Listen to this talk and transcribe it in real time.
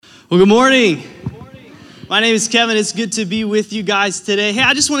Well, good morning. My name is Kevin. It's good to be with you guys today. Hey,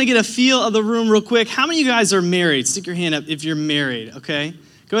 I just want to get a feel of the room real quick. How many of you guys are married? Stick your hand up if you're married, okay?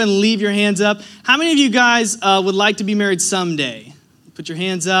 Go ahead and leave your hands up. How many of you guys would like to be married someday? Put your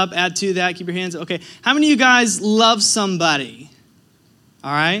hands up, add to that, keep your hands up. Okay. How many of you guys love somebody?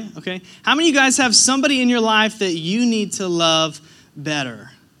 All right, okay. How many of you guys have somebody in your life that you need to love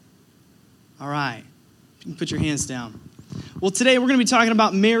better? All right. You can put your hands down. Well, today we're going to be talking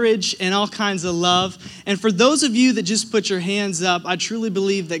about marriage and all kinds of love. And for those of you that just put your hands up, I truly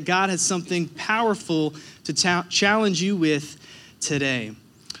believe that God has something powerful to challenge you with today.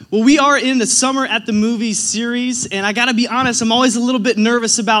 Well, we are in the Summer at the Movies series, and I got to be honest, I'm always a little bit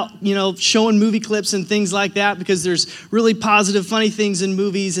nervous about, showing movie clips and things like that because there's really positive, funny things in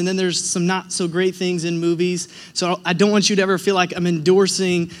movies, and then there's some not so great things in movies. So I don't want you to ever feel like I'm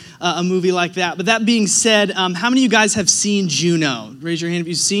endorsing a movie like that. But that being said, how many of you guys have seen Juno? Raise your hand if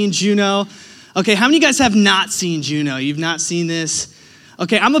you've seen Juno. Okay, how many of you guys have not seen Juno? You've not seen this?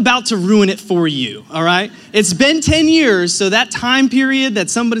 Okay, I'm about to ruin it for you, all right? It's been 10 years, so that time period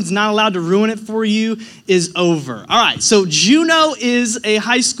that somebody's not allowed to ruin it for you is over. All right, so Juno is a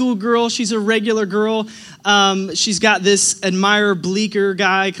high school girl. She's a regular girl. She's got this admirer, Bleecker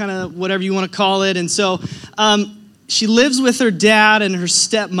guy, kind of whatever you want to call it. And so she lives with her dad and her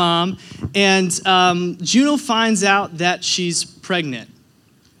stepmom, and Juno finds out that she's pregnant.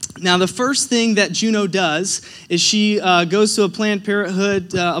 Now, the first thing that Juno does is she goes to a Planned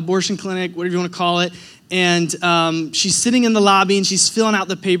Parenthood abortion clinic, whatever you want to call it, and she's sitting in the lobby and she's filling out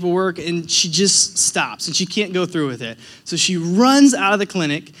the paperwork and she just stops and she can't go through with it. So she runs out of the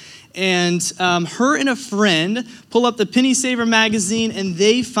clinic and her and a friend pull up the Penny Saver magazine and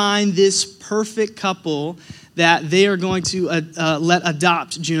they find this perfect couple that they are going to let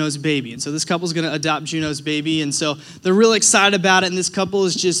adopt Juno's baby. And so this couple is going to adopt Juno's baby. And so they're really excited about it. And this couple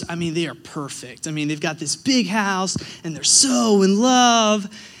is just, they are perfect. They've got this big house and they're so in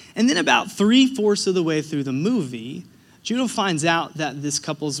love. And then about 3/4 of the way through the movie, Juno finds out that this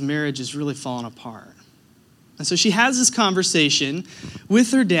couple's marriage is really falling apart. And so she has this conversation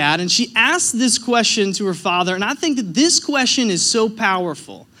with her dad and she asks this question to her father. And I think that this question is so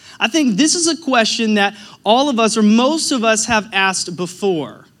powerful. I think this is a question that all of us or most of us have asked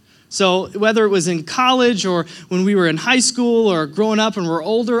before. So whether it was in college or when we were in high school or growing up and we're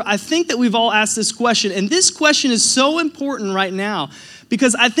older, I think that we've all asked this question. And this question is so important right now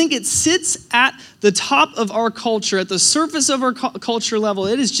because I think it sits at the top of our culture, at the surface of our culture level.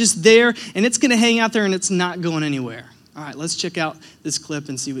 It is just there and it's going to hang out there and it's not going anywhere. All right, let's check out this clip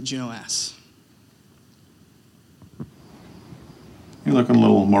and see what Juno asks. You're looking a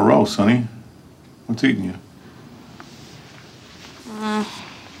little morose, honey. What's eating you?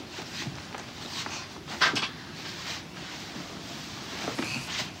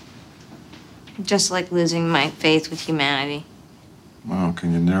 Just like losing my faith with humanity. Wow,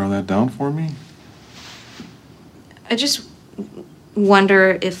 can you narrow that down for me? I just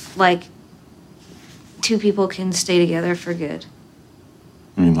wonder if, two people can stay together for good.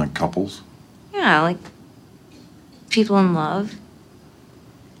 You mean like couples? Yeah, like people in love.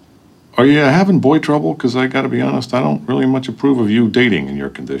 Are you having boy trouble? Because I got to be honest, I don't really much approve of you dating in your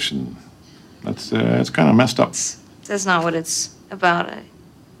condition. That's kind of messed up. That's not what it's about.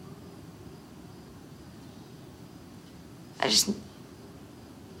 I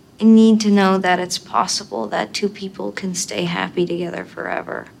need to know that it's possible that two people can stay happy together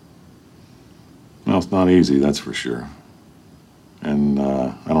forever. Well, it's not easy, that's for sure. And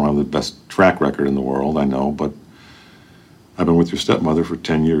I don't have the best track record in the world, I know, but I've been with your stepmother for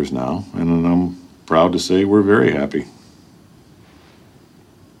 10 years now, and I'm proud to say we're very happy.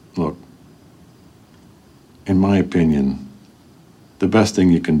 Look, in my opinion, the best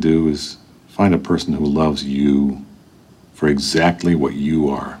thing you can do is find a person who loves you for exactly what you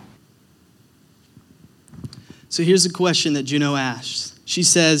are. So here's a question that Juno asks. She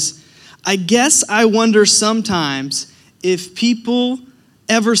says, I guess I wonder sometimes if people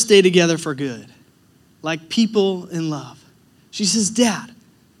ever stay together for good, like people in love. She says, Dad,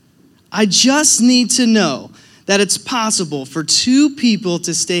 I just need to know that it's possible for two people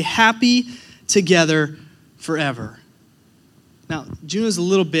to stay happy together forever. Now, Juno's a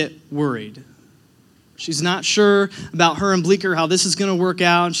little bit worried. She's not sure about her and Bleecker, how this is going to work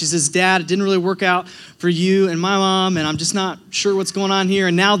out. And she says, Dad, it didn't really work out for you and my mom, and I'm just not sure what's going on here.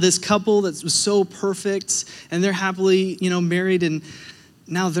 And now this couple that was so perfect, and they're happily, married, and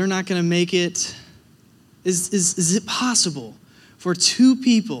now they're not going to make it. Is it possible for two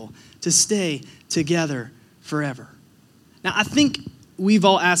people to stay together forever? Now, I think we've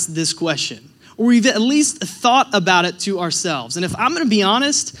all asked this question. or we've at least thought about it to ourselves. And if I'm going to be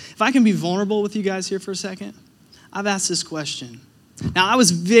honest, if I can be vulnerable with you guys here for a second, I've asked this question. Now, I was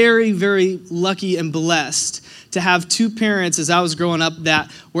very, very lucky and blessed to have two parents as I was growing up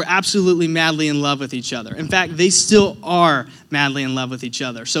that were absolutely madly in love with each other. In fact, they still are madly in love with each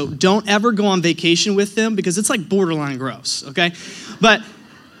other. So don't ever go on vacation with them because it's like borderline gross, okay? But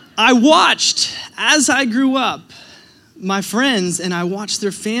I watched, as I grew up, my friends, and I watched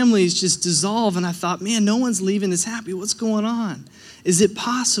their families just dissolve, and I thought, man, no one's leaving this happy. What's going on? Is it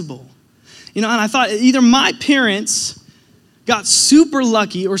possible? And I thought either my parents got super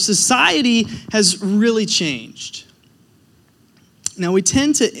lucky or society has really changed. Now, we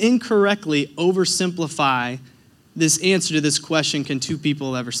tend to incorrectly oversimplify this answer to this question, can two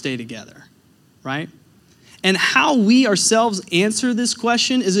people ever stay together, right? And how we ourselves answer this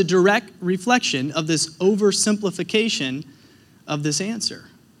question is a direct reflection of this oversimplification of this answer.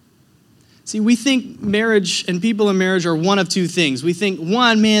 See, we think marriage and people in marriage are one of two things. We think,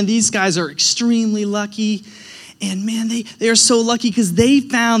 one, man, these guys are extremely lucky. And man, they are so lucky because they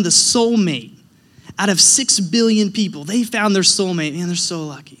found the soulmate. Out of 6 billion people, they found their soulmate. Man, they're so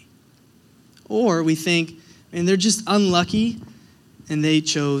lucky. Or we think, man, they're just unlucky and they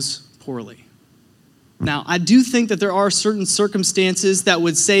chose poorly. Now, I do think that there are certain circumstances that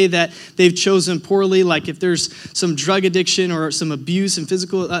would say that they've chosen poorly, like if there's some drug addiction or some abuse and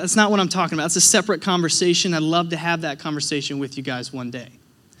physical. That's not what I'm talking about. It's a separate conversation. I'd love to have that conversation with you guys one day.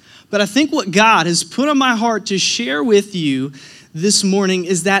 But I think what God has put on my heart to share with you this morning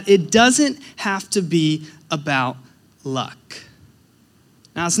is that it doesn't have to be about luck.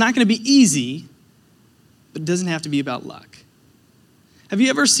 Now, it's not going to be easy, but it doesn't have to be about luck. Have you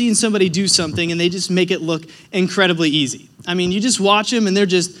ever seen somebody do something and they just make it look incredibly easy? I mean, you just watch them and they're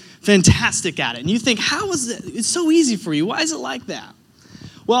just fantastic at it. And you think, how is it? It's so easy for you. Why is it like that?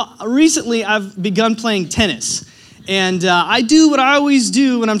 Well, recently I've begun playing tennis. And I do what I always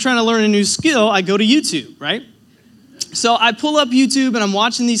do when I'm trying to learn a new skill. I go to YouTube, right? So I pull up YouTube and I'm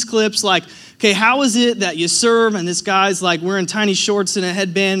watching these clips like, okay, how is it that you serve? And this guy's like wearing tiny shorts and a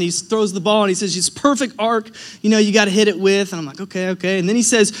headband. He throws the ball and he says, it's perfect arc, you got to hit it with. And I'm like, okay. And then he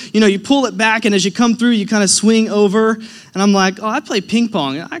says, you pull it back and as you come through, you kind of swing over. And I'm like, oh, I play ping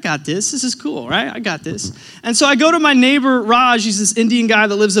pong. I got this. This is cool, right? I got this. And so I go to my neighbor, Raj. He's this Indian guy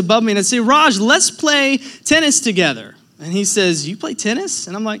that lives above me. And I say, Raj, let's play tennis together. And he says, you play tennis?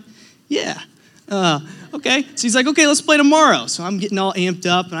 And I'm like, yeah. Okay, so he's like, okay, let's play tomorrow. So I'm getting all amped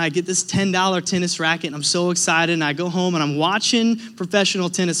up, and I get this $10 tennis racket, and I'm so excited, and I go home, and I'm watching professional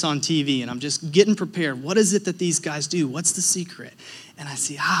tennis on TV, and I'm just getting prepared. What is it that these guys do? What's the secret? And I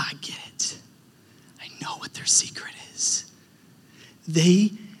see, I get it. I know what their secret is.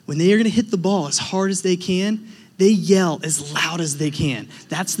 When they are going to hit the ball as hard as they can, they yell as loud as they can.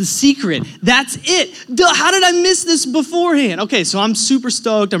 That's the secret. That's it. How did I miss this beforehand? Okay, so I'm super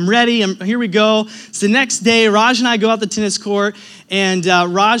stoked. I'm ready. Here we go. It's the next day. Raj and I go out the tennis court, and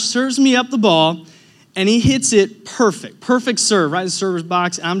Raj serves me up the ball, and he hits it perfect serve, right in the server's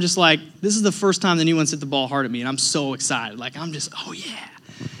box. And I'm just like, this is the first time that anyone's hit the ball hard at me, and I'm so excited. Like, I'm just, oh yeah.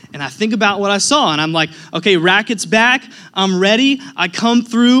 And I think about what I saw, and I'm like, okay, racket's back, I'm ready. I come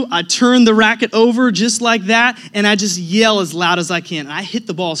through, I turn the racket over just like that, and I just yell as loud as I can. And I hit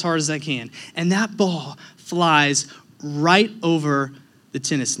the ball as hard as I can. And that ball flies right over the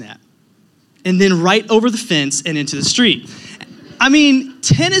tennis net, and then right over the fence and into the street. I mean,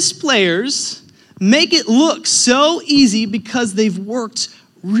 tennis players make it look so easy because they've worked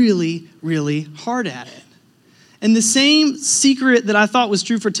really, really hard at it. And the same secret that I thought was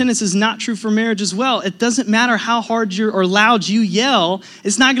true for tennis is not true for marriage as well. It doesn't matter how hard or loud you yell,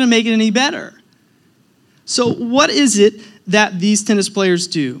 it's not going to make it any better. So what is it that these tennis players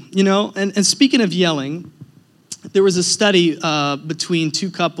do? And speaking of yelling, there was a study between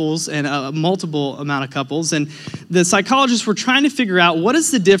two couples and a multiple amount of couples, and the psychologists were trying to figure out what is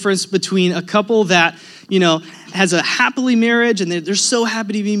the difference between a couple that, has a happily marriage and they're so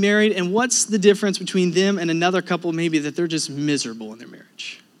happy to be married, and what's the difference between them and another couple maybe that they're just miserable in their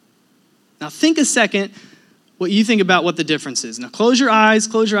marriage. Now think a second what you think about what the difference is. Now close your eyes,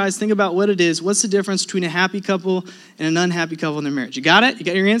 think about what it is. What's the difference between a happy couple and an unhappy couple in their marriage? You got it? You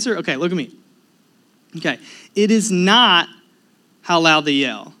got your answer? Okay, look at me. Okay, it is not how loud they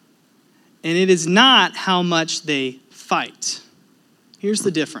yell, and it is not how much they fight. Here's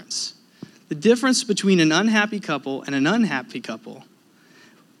the difference. The difference between an unhappy couple and an unhappy couple,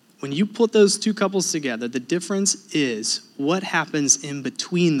 when you put those two couples together, the difference is what happens in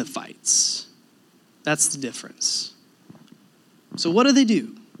between the fights. That's the difference. So what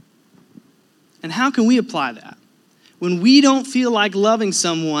do? And how can we apply that? When we don't feel like loving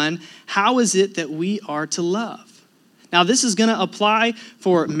someone, how is it that we are to love? Now, this is going to apply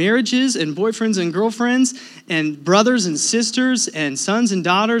for marriages and boyfriends and girlfriends and brothers and sisters and sons and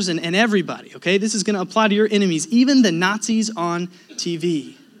daughters and everybody, okay? This is going to apply to your enemies, even the Nazis on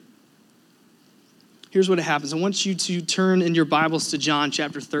TV. Here's what happens. I want you to turn in your Bibles to John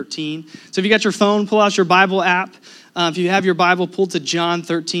chapter 13. So if you got your phone, pull out your Bible app. If you have your Bible, pull to John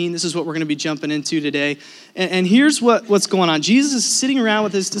 13. This is what we're going to be jumping into today. And here's what's going on. Jesus is sitting around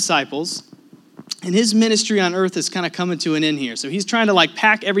with his disciples, and his ministry on earth is kind of coming to an end here. So he's trying to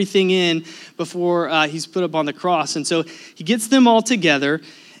pack everything in before he's put up on the cross. And so he gets them all together.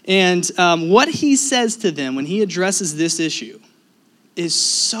 And what he says to them when he addresses this issue is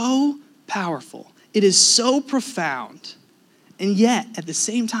so powerful. It is so profound. And yet, at the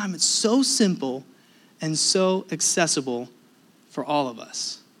same time, it's so simple and so accessible for all of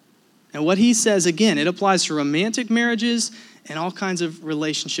us. And what he says, again, it applies to romantic marriages and all kinds of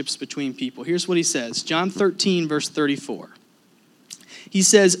relationships between people. Here's what he says, John 13, verse 34. He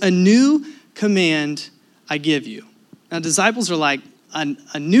says, "A new command I give you." Now, disciples are like,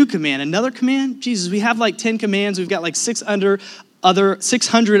 a new command, another command? Jesus, we have 10 commands. We've got 600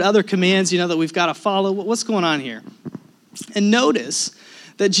 other commands, that we've got to follow. What's going on here? And notice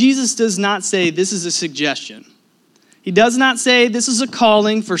that Jesus does not say this is a suggestion. He does not say this is a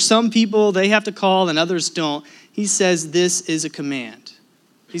calling. For some people, they have to call and others don't. He says this is a command.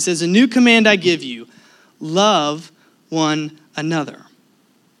 He says, "A new command I give you, love one another."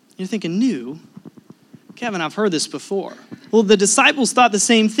 You're thinking, new? Kevin, I've heard this before. Well, the disciples thought the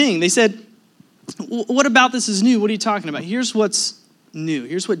same thing. They said, what about this is new? What are you talking about? Here's what's new.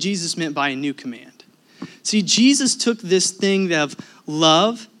 Here's what Jesus meant by a new command. See, Jesus took this thing of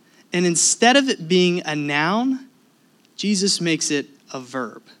love, and instead of it being a noun, Jesus makes it a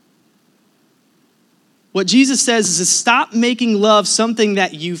verb. What Jesus says is to stop making love something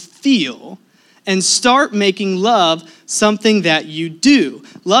that you feel and start making love something that you do.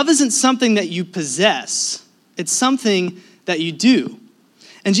 Love isn't something that you possess. It's something that you do.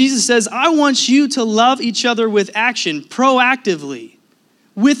 And Jesus says, I want you to love each other with action, proactively,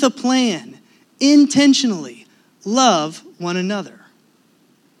 with a plan, intentionally. Love one another.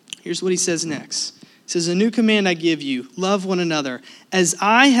 Here's what he says next. He says, "A new command I give you, love one another. As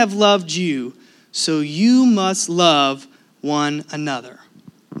I have loved you, so you must love one another."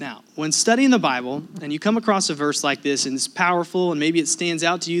 Now, when studying the Bible, and you come across a verse like this, and it's powerful, and maybe it stands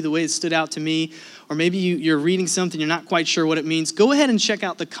out to you the way it stood out to me, or maybe you're reading something, you're not quite sure what it means, go ahead and check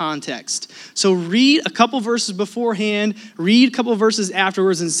out the context. So read a couple verses beforehand, read a couple verses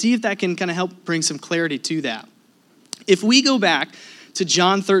afterwards, and see if that can kind of help bring some clarity to that. If we go back to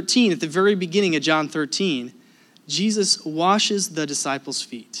John 13, at the very beginning of John 13, Jesus washes the disciples'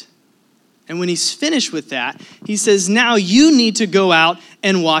 feet. And when he's finished with that, he says, now you need to go out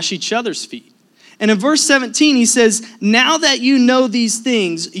and wash each other's feet. And in verse 17, he says, now that you know these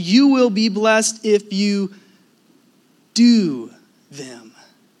things, you will be blessed if you do them.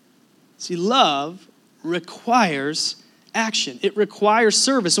 See, love requires action. It requires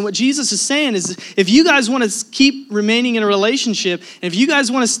service. And what Jesus is saying is, if you guys want to keep remaining in a relationship, and if you guys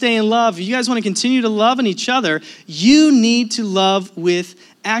want to stay in love, if you guys want to continue to love in each other, you need to love with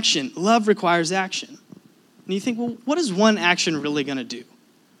action. Love requires action. And you think, well, what is one action really going to do?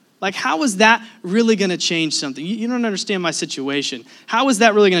 Like, how is that really going to change something? You don't understand my situation. How is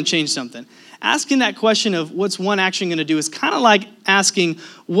that really going to change something? Asking that question of what's one action going to do is kind of like asking,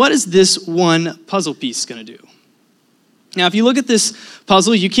 what is this one puzzle piece going to do? Now, if you look at this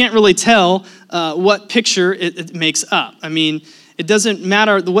puzzle, you can't really tell what picture it makes up. I mean, it doesn't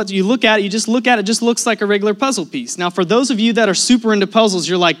matter what you look at. You just look at it, just looks like a regular puzzle piece. Now, for those of you that are super into puzzles,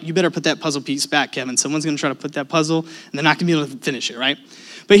 you're like, you better put that puzzle piece back, Kevin. Someone's going to try to put that puzzle, and they're not going to be able to finish it, right?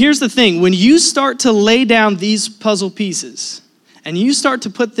 But here's the thing. When you start to lay down these puzzle pieces, and you start to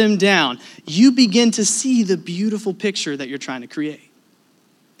put them down, you begin to see the beautiful picture that you're trying to create.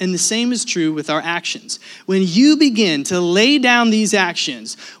 And the same is true with our actions. When you begin to lay down these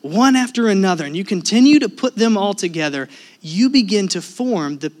actions one after another, and you continue to put them all together, you begin to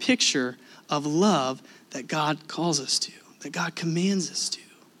form the picture of love that God calls us to, that God commands us to.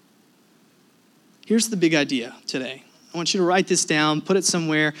 Here's the big idea today. I want you to write this down, put it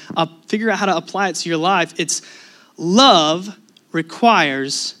somewhere, figure out how to apply it to your life. It's love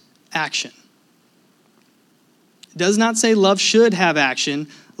requires action. It does not say love should have action.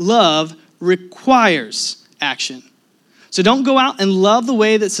 Love requires action. So don't go out and love the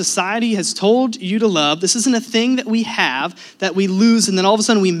way that society has told you to love. This isn't a thing that we have, that we lose, and then all of a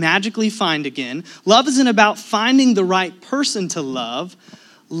sudden we magically find again. Love isn't about finding the right person to love.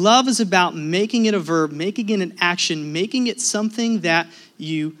 Love is about making it a verb, making it an action, making it something that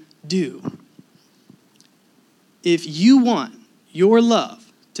you do. If you want your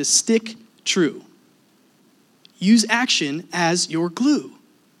love to stick true, use action as your glue.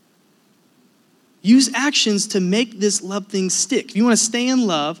 Use actions to make this love thing stick. If you want to stay in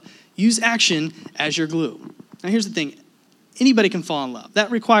love, use action as your glue. Now here's the thing. Anybody can fall in love.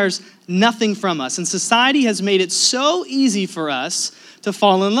 That requires nothing from us. And society has made it so easy for us to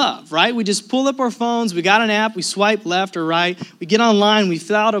fall in love, right? We just pull up our phones, we got an app, we swipe left or right, we get online, we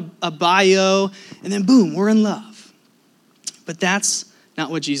fill out a bio, and then boom, we're in love. But that's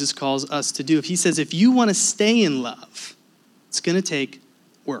not what Jesus calls us to do. If he says, if you want to stay in love, it's going to take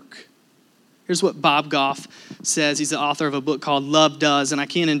work. Here's what Bob Goff says. He's the author of a book called Love Does, and I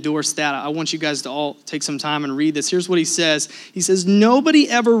can't endorse that. I want you guys to all take some time and read this. Here's what he says. He says, nobody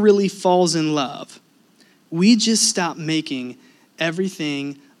ever really falls in love. We just stop making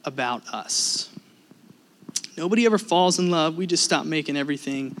everything about us. Nobody ever falls in love. We just stop making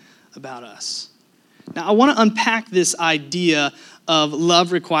everything about us. Now, I want to unpack this idea of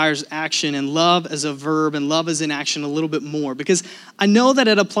love requires action and love as a verb and love as an action a little bit more, because I know that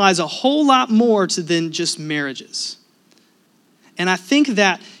it applies a whole lot more to than just marriages. And I think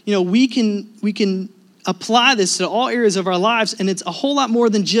that, we can apply this to all areas of our lives, and it's a whole lot more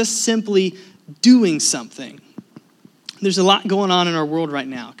than just simply doing something. There's a lot going on in our world right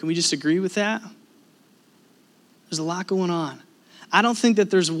now. Can we just agree with that? There's a lot going on. I don't think that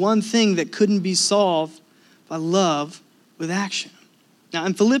there's one thing that couldn't be solved by love with action. Now,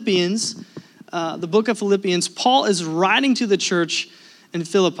 in Philippians, the book of Philippians, Paul is writing to the church in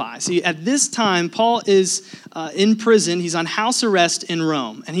Philippi. See, at this time, Paul is in prison. He's on house arrest in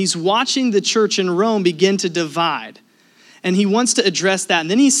Rome, and he's watching the church in Rome begin to divide. And he wants to address that. And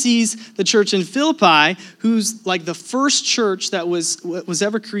then he sees the church in Philippi, who's like the first church that was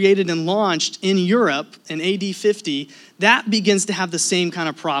ever created and launched in Europe in AD 50. That begins to have the same kind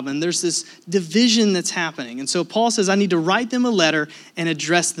of problem. There's this division that's happening. And so Paul says, I need to write them a letter and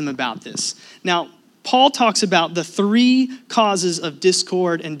address them about this. Now, Paul talks about the three causes of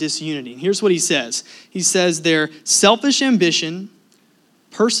discord and disunity. And here's what he says. He says they're selfish ambition,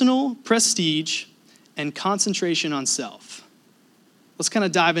 personal prestige, and concentration on self. Let's kind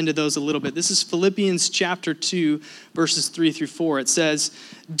of dive into those a little bit. This is Philippians chapter 2, verses 3 through 4. It says,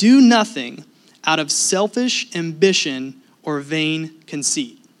 do nothing out of selfish ambition or vain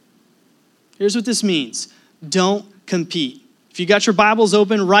conceit. Here's what this means. Don't compete. If you got your Bibles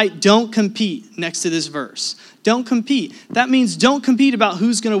open, write don't compete next to this verse. Don't compete. That means don't compete about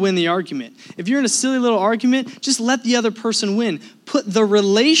who's going to win the argument. If you're in a silly little argument, just let the other person win. Put the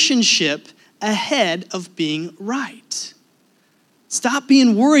relationship ahead of being right. Stop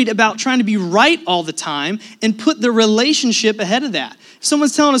being worried about trying to be right all the time and put the relationship ahead of that. If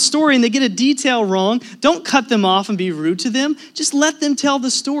someone's telling a story and they get a detail wrong, don't cut them off and be rude to them. Just let them tell the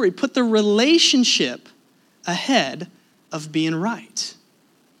story. Put the relationship ahead of being right.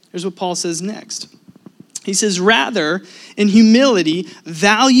 Here's what Paul says next. He says, rather, in humility,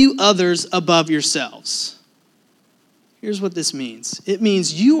 value others above yourselves. Here's what this means. It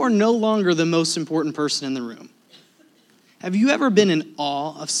means you are no longer the most important person in the room. Have you ever been in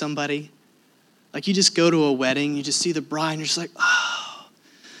awe of somebody? Like you just go to a wedding, you just see the bride, and you're just like,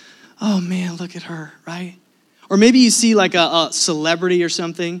 oh man, look at her, right? Or maybe you see like a celebrity or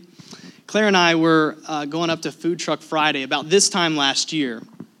something. Claire and I were going up to Food Truck Friday about this time last year.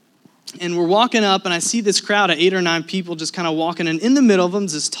 And we're walking up, and I see this crowd of 8 or 9 people just kind of walking, and in the middle of them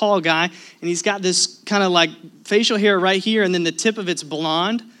is this tall guy, and he's got this kind of like facial hair right here, and then the tip of it's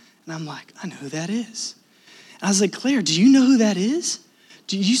blonde. And I'm like, I know who that is. And I was like, Claire, do you know who that is?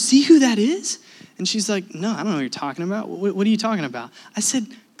 Do you see who that is? And she's like, no, I don't know what you're talking about. What are you talking about? I said,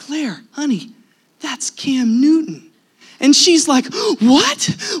 Claire, honey, that's Cam Newton. And she's like,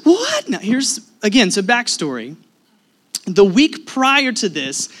 what? Now here's, again, so backstory. The week prior to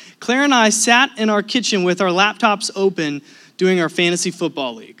this, Claire and I sat in our kitchen with our laptops open doing our fantasy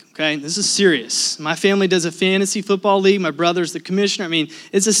football league, okay? This is serious. My family does a fantasy football league. My brother's the commissioner. I mean,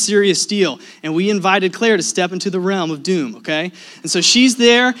 it's a serious deal. And we invited Claire to step into the realm of doom, okay? And so she's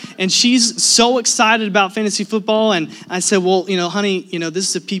there, and she's so excited about fantasy football. And I said, well, honey, this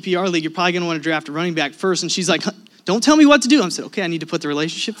is a PPR league. You're probably going to want to draft a running back first. And she's like, don't tell me what to do. I said, okay, I need to put the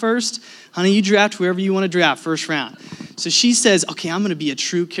relationship first. Honey, you draft whoever you want to draft first round. So she says, okay, I'm going to be a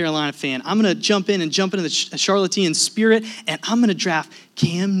true Carolina fan. I'm going to jump into the Charlottean spirit, and I'm going to draft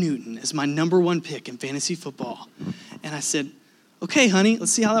Cam Newton as my number 1 pick in fantasy football. And I said, okay, honey,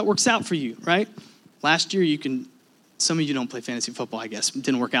 let's see how that works out for you, right? Last year, you can Some of you don't play fantasy football, I guess. It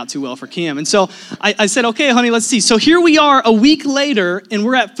didn't work out too well for Cam. And so I said, okay, honey, let's see. So here we are a week later, and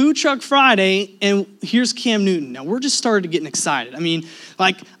we're at Food Truck Friday, and here's Cam Newton. Now, we're just started getting excited. I mean,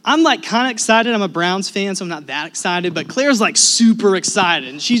 I'm kind of excited. I'm a Browns fan, so I'm not that excited. But Claire's super excited.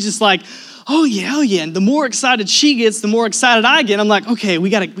 And she's just like, oh yeah. And the more excited she gets, the more excited I get. I'm like, okay, we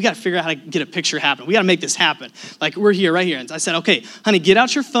gotta figure out how to get a picture happen. We gotta make this happen. We're here, right here. And I said, okay, honey, get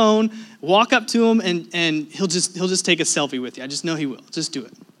out your phone, walk up to him, and he'll just take a selfie with you. I just know he will. Just do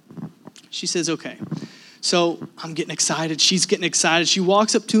it. She says, okay. So I'm getting excited. She's getting excited. She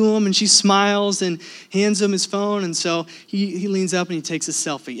walks up to him and she smiles and hands him his phone. And so he leans up and he takes a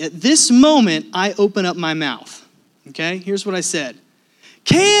selfie. At this moment, I open up my mouth. Okay, here's what I said.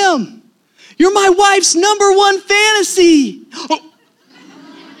 Cam! You're my wife's number one fantasy. Oh.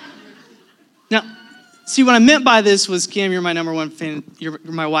 Now, see, what I meant by this was, Cam, you're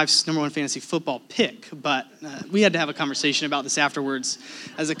my wife's number one fantasy football pick. But we had to have a conversation about this afterwards.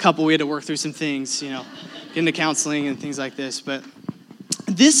 As a couple, we had to work through some things, get into counseling and things like this. But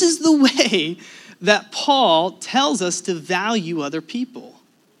this is the way that Paul tells us to value other people.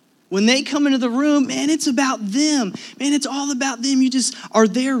 When they come into the room, man, it's about them. Man, it's all about them. You just are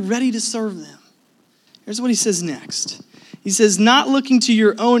there ready to serve them. Here's what he says next. He says, not looking to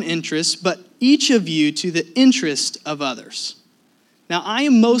your own interests, but each of you to the interest of others. Now, I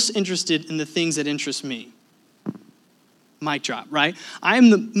am most interested in the things that interest me. Mic drop, right? I am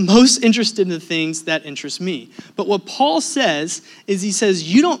the most interested in the things that interest me. But what Paul says is he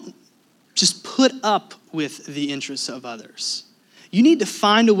says, you don't just put up with the interests of others. You need to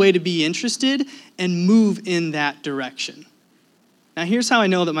find a way to be interested and move in that direction. Now, here's how I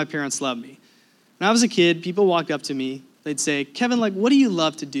know that my parents love me. When I was a kid, people walked up to me. They'd say, Kevin, what do you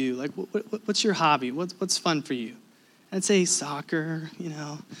love to do? What's your hobby? What's fun for you? And I'd say, soccer,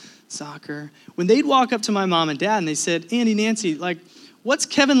 soccer. When they'd walk up to my mom and dad and they said, Andy, Nancy, what's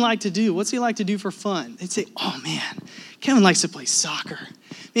Kevin like to do? What's he like to do for fun? They'd say, oh, man, Kevin likes to play soccer.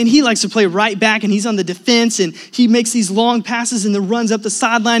 And he likes to play right back, and he's on the defense, and he makes these long passes and then runs up the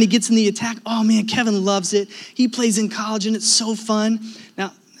sideline. He gets in the attack. Oh, man, Kevin loves it. He plays in college, and it's so fun.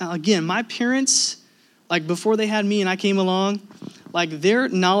 Now again, my parents, before they had me and I came along, their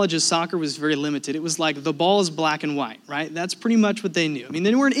knowledge of soccer was very limited. It was the ball is black and white, right? That's pretty much what they knew. I mean,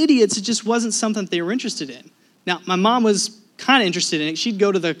 they weren't idiots. It just wasn't something they were interested in. Now, my mom was kind of interested in it. She'd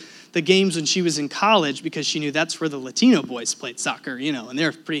go to the games when she was in college because she knew that's where the Latino boys played soccer, and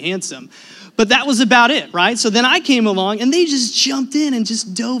they're pretty handsome. But that was about it, right? So then I came along and they just jumped in and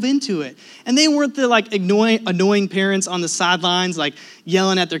just dove into it. And they weren't the annoying parents on the sidelines,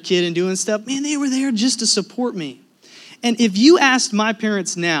 yelling at their kid and doing stuff. Man, they were there just to support me. And if you asked my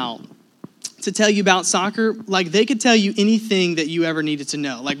parents now to tell you about soccer, they could tell you anything that you ever needed to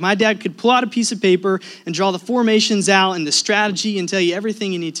know. My dad could pull out a piece of paper and draw the formations out and the strategy and tell you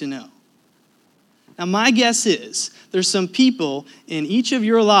everything you need to know. Now, my guess is there's some people in each of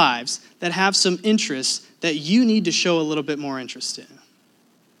your lives that have some interests that you need to show a little bit more interest in.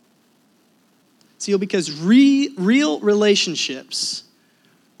 See, because real relationships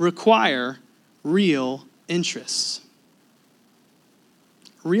require real interests.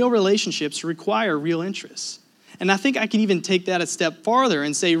 Real relationships require real interests. And I think I can even take that a step farther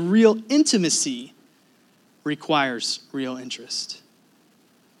and say real intimacy requires real interest.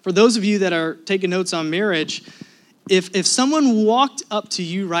 For those of you that are taking notes on marriage, if someone walked up to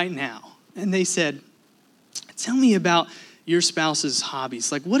you right now and they said, tell me about your spouse's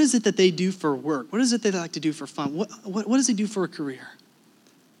hobbies. What is it that they do for work? What is it they like to do for fun? What does he do for a career?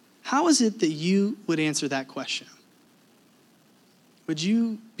 How is it that you would answer that question? Would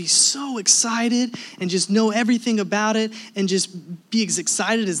you be so excited and just know everything about it and just be as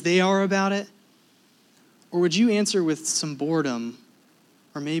excited as they are about it? Or would you answer with some boredom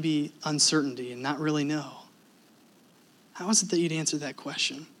or maybe uncertainty and not really know? How is it that you'd answer that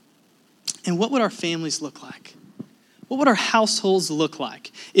question? And what would our families look like? What would our households look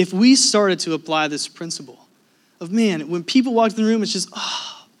like if we started to apply this principle of, man, when people walk in the room, it's just,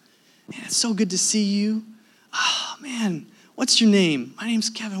 oh, man, it's so good to see you. Oh, man, what's your name? My name's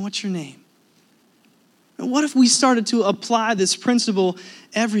Kevin. What's your name? And what if we started to apply this principle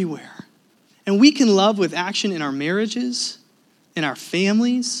everywhere? And we can love with action in our marriages, in our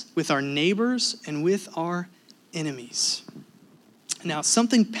families, with our neighbors, and with our enemies. Now,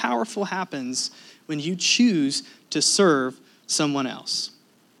 something powerful happens when you choose to serve someone else.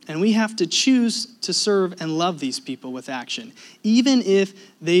 And we have to choose to serve and love these people with action, even if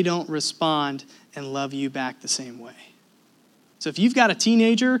they don't respond and love you back the same way. So if you've got a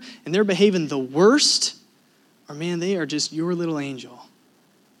teenager and they're behaving the worst, or man, they are just your little angel,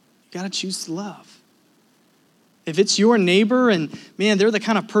 you got to choose to love. If it's your neighbor and, man, they're the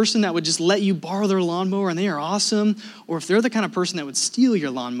kind of person that would just let you borrow their lawnmower and they are awesome, or if they're the kind of person that would steal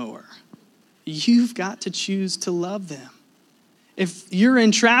your lawnmower, you've got to choose to love them. If you're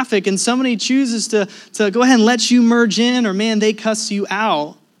in traffic and somebody chooses to go ahead and let you merge in, or, man, they cuss you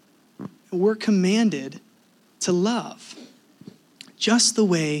out, we're commanded to love just the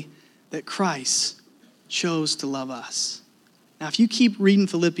way that Christ chose to love us. Now, if you keep reading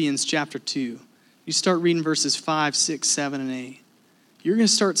Philippians chapter 2, you start reading verses 5, 6, 7, and 8, you're going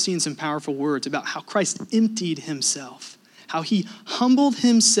to start seeing some powerful words about how Christ emptied himself, how he humbled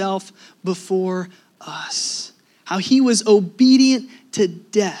himself before us, how he was obedient to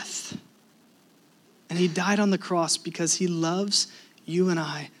death, and he died on the cross because he loves you and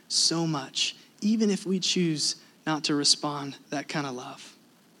I so much, even if we choose not to respond that kind of love.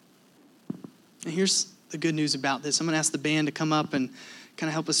 And here's the good news about this. I'm going to ask the band to come up and kind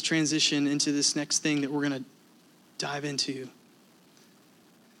of help us transition into this next thing that we're going to dive into.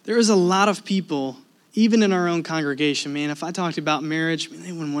 There is a lot of people, even in our own congregation, man, if I talked about marriage, man,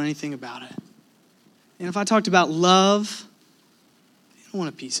 they wouldn't want anything about it. And if I talked about love, they don't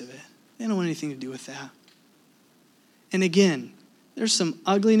want a piece of it. They don't want anything to do with that. And again, there's some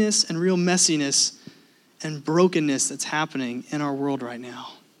ugliness and real messiness and brokenness that's happening in our world right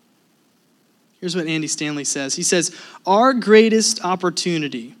now. Here's what Andy Stanley says. He says, our greatest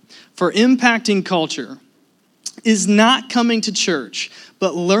opportunity for impacting culture is not coming to church,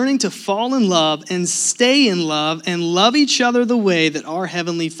 but learning to fall in love and stay in love and love each other the way that our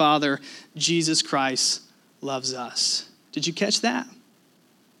Heavenly Father, Jesus Christ, loves us. Did you catch that?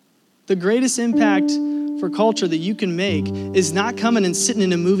 The greatest impact for culture that you can make is not coming and sitting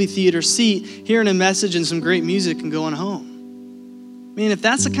in a movie theater seat, hearing a message and some great music and going home. Man, if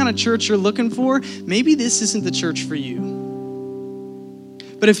that's the kind of church you're looking for, maybe this isn't the church for you.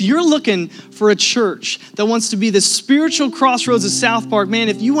 But if you're looking for a church that wants to be the spiritual crossroads of South Park, man,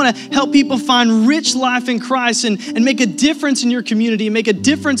 if you want to help people find rich life in Christ and make a difference in your community, make a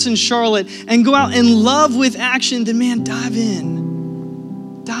difference in Charlotte, and go out and love with action, then, man, dive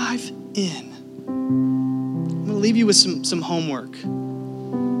in. Dive in. I'm going to leave you with some homework.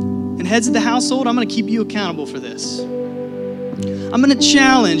 And heads of the household, I'm going to keep you accountable for this. I'm going to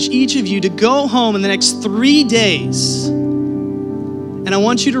challenge each of you to go home in the next 3 days, and I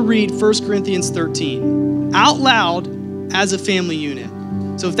want you to read 1 Corinthians 13 out loud as a family unit.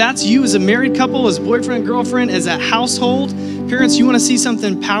 So if that's you as a married couple, as boyfriend, girlfriend, as a household, parents, you want to see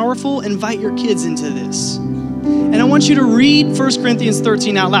something powerful, invite your kids into this. And I want you to read 1 Corinthians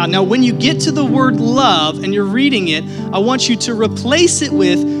 13 out loud. Now, when you get to the word love and you're reading it, I want you to replace it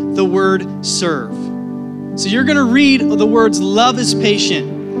with the word serve. So you're going to read the words, love is patient,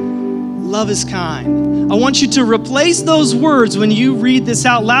 love is kind. I want you to replace those words when you read this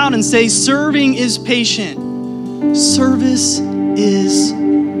out loud and say, serving is patient, service is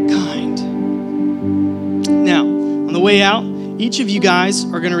kind. Now, on the way out, each of you guys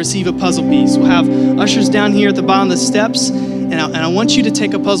are going to receive a puzzle piece. We'll have ushers down here at the bottom of the steps, and I want you to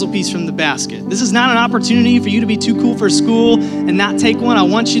take a puzzle piece from the basket. This is not an opportunity for you to be too cool for school and not take one. I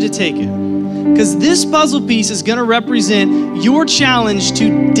want you to take it. Because this puzzle piece is going to represent your challenge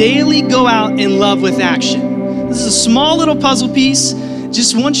to daily go out and love with action. This is a small little puzzle piece.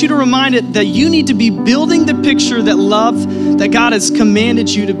 Just want you to remind it that you need to be building the picture that God has commanded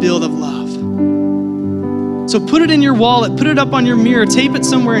you to build of love. So put it in your wallet, put it up on your mirror, tape it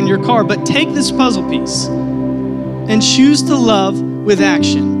somewhere in your car, but take this puzzle piece and choose to love with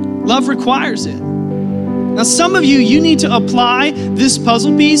action. Love requires it. Now, some of you need to apply this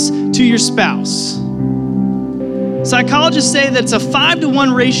puzzle piece to your spouse. Psychologists say that it's a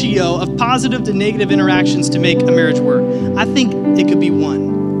 5-to-1 ratio of positive to negative interactions to make a marriage work. I think it could be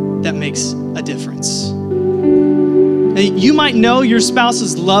one that makes a difference. Now, you might know your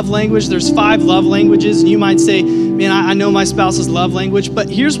spouse's love language. There's 5 love languages, and you might say, man, I know my spouse's love language. But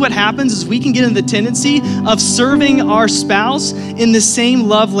here's what happens is we can get in the tendency of serving our spouse in the same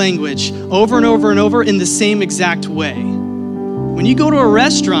love language over and over and over in the same exact way. When you go to a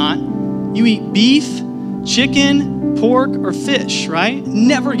restaurant, you eat beef, chicken, pork, or fish, right? It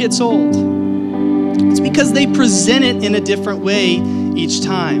never gets old. It's because they present it in a different way each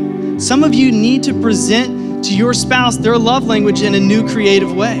time. Some of you need to present to your spouse their love language in a new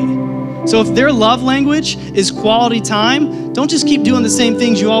creative way. So if their love language is quality time, don't just keep doing the same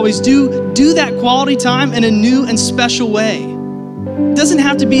things you always do. Do that quality time in a new and special way. It doesn't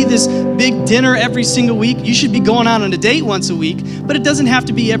have to be this big dinner every single week. You should be going out on a date once a week, but it doesn't have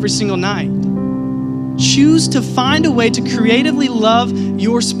to be every single night. Choose to find a way to creatively love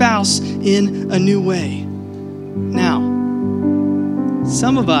your spouse in a new way. Now,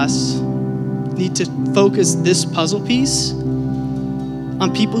 some of us need to focus this puzzle piece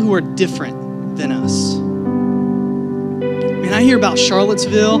on people who are different than us. And I hear about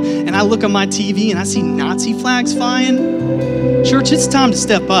Charlottesville, and I look on my TV and I see Nazi flags flying. Church, it's time to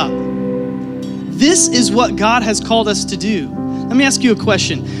step up. This is what God has called us to do. Let me ask you a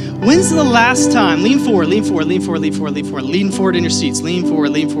question. When's the last time, lean forward in your seats, lean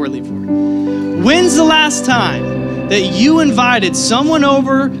forward. When's the last time that you invited someone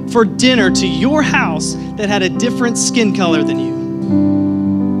over for dinner to your house that had a different skin color than you?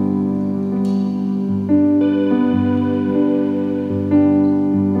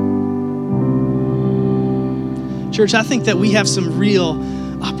 Church, I think that we have some real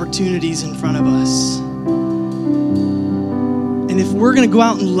opportunities in front of us. And if we're going to go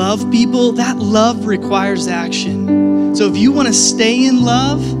out and love people, that love requires action. So if you want to stay in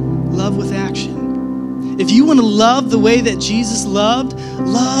love, love with action. If you want to love the way that Jesus loved,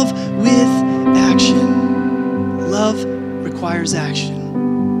 love with action. Love requires action.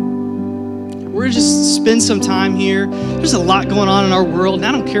 We're going to just spend some time here. There's a lot going on in our world, and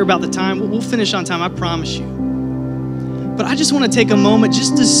I don't care about the time. We'll finish on time, I promise you. But I just want to take a moment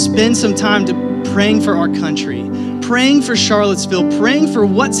just to spend some time to praying for our country, praying for Charlottesville, praying for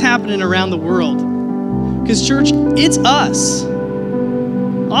what's happening around the world. Because church, it's us.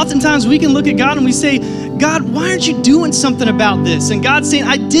 Oftentimes we can look at God and we say, God, why aren't you doing something about this? And God's saying,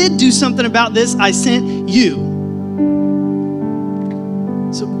 I did do something about this. I sent you.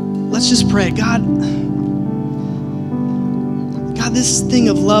 So let's just pray. God, this thing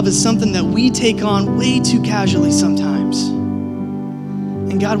of love is something that we take on way too casually sometimes.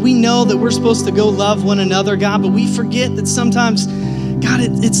 And God, we know that we're supposed to go love one another, God, but we forget that sometimes, God,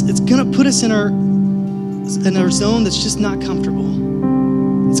 it's gonna put us in our zone that's just not comfortable.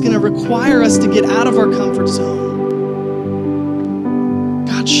 It's gonna require us to get out of our comfort zone.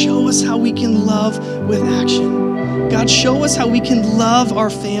 God, show us how we can love with action. God, show us how we can love our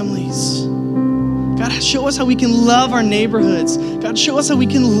families. God, show us how we can love our neighborhoods. God, show us how we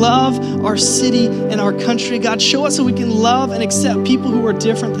can love our city and our country. God, show us how we can love and accept people who are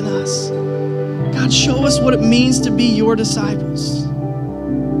different than us. God, show us what it means to be your disciples.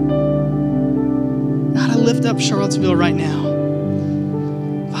 God, I lift up Charlottesville right now.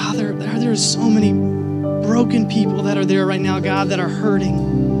 Father, there are so many broken people that are there right now, God, that are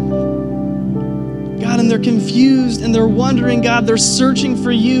hurting. God, and they're confused and they're wondering, God, they're searching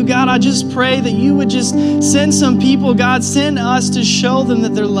for you. God, I just pray that you would just send some people, God, send us to show them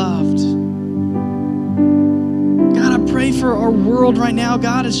that they're loved. God, I pray for our world right now.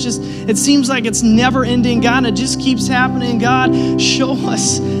 God, it seems like it's never ending, God, and it just keeps happening. God, show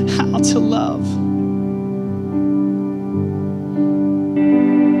us how to love.